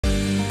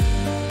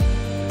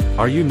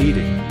Are you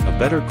needing a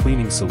better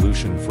cleaning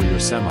solution for your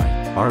semi,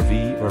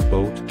 RV or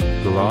boat,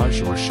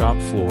 garage or shop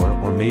floor,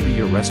 or maybe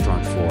your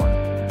restaurant floor?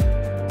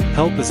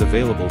 Help is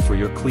available for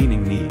your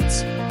cleaning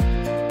needs.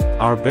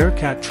 Our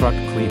Bearcat Truck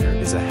Cleaner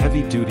is a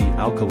heavy-duty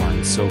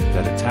alkaline soap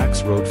that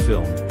attacks road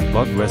film,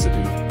 bug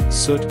residue,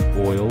 soot,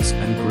 oils,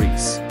 and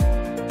grease.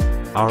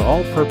 Our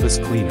all-purpose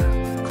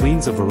cleaner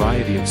cleans a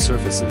variety of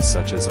surfaces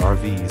such as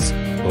RVs,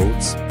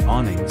 boats,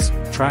 awnings,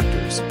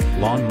 tractors,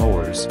 lawn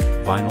mowers,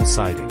 vinyl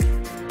siding.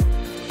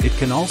 It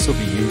can also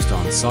be used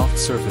on soft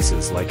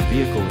surfaces like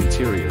vehicle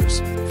interiors,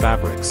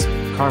 fabrics,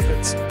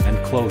 carpets, and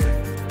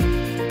clothing.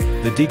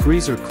 The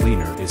degreaser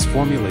cleaner is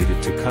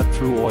formulated to cut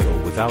through oil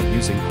without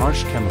using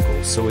harsh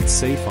chemicals, so it's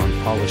safe on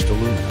polished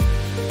aluminum.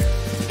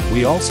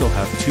 We also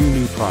have 2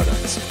 new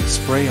products,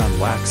 Spray on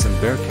Wax and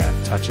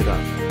Bearcat Touch It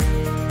Up.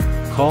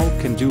 Call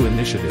Can Do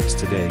Initiatives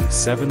today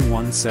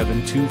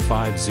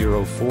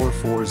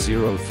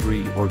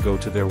 717-250-4403 or go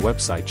to their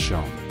website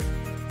shown.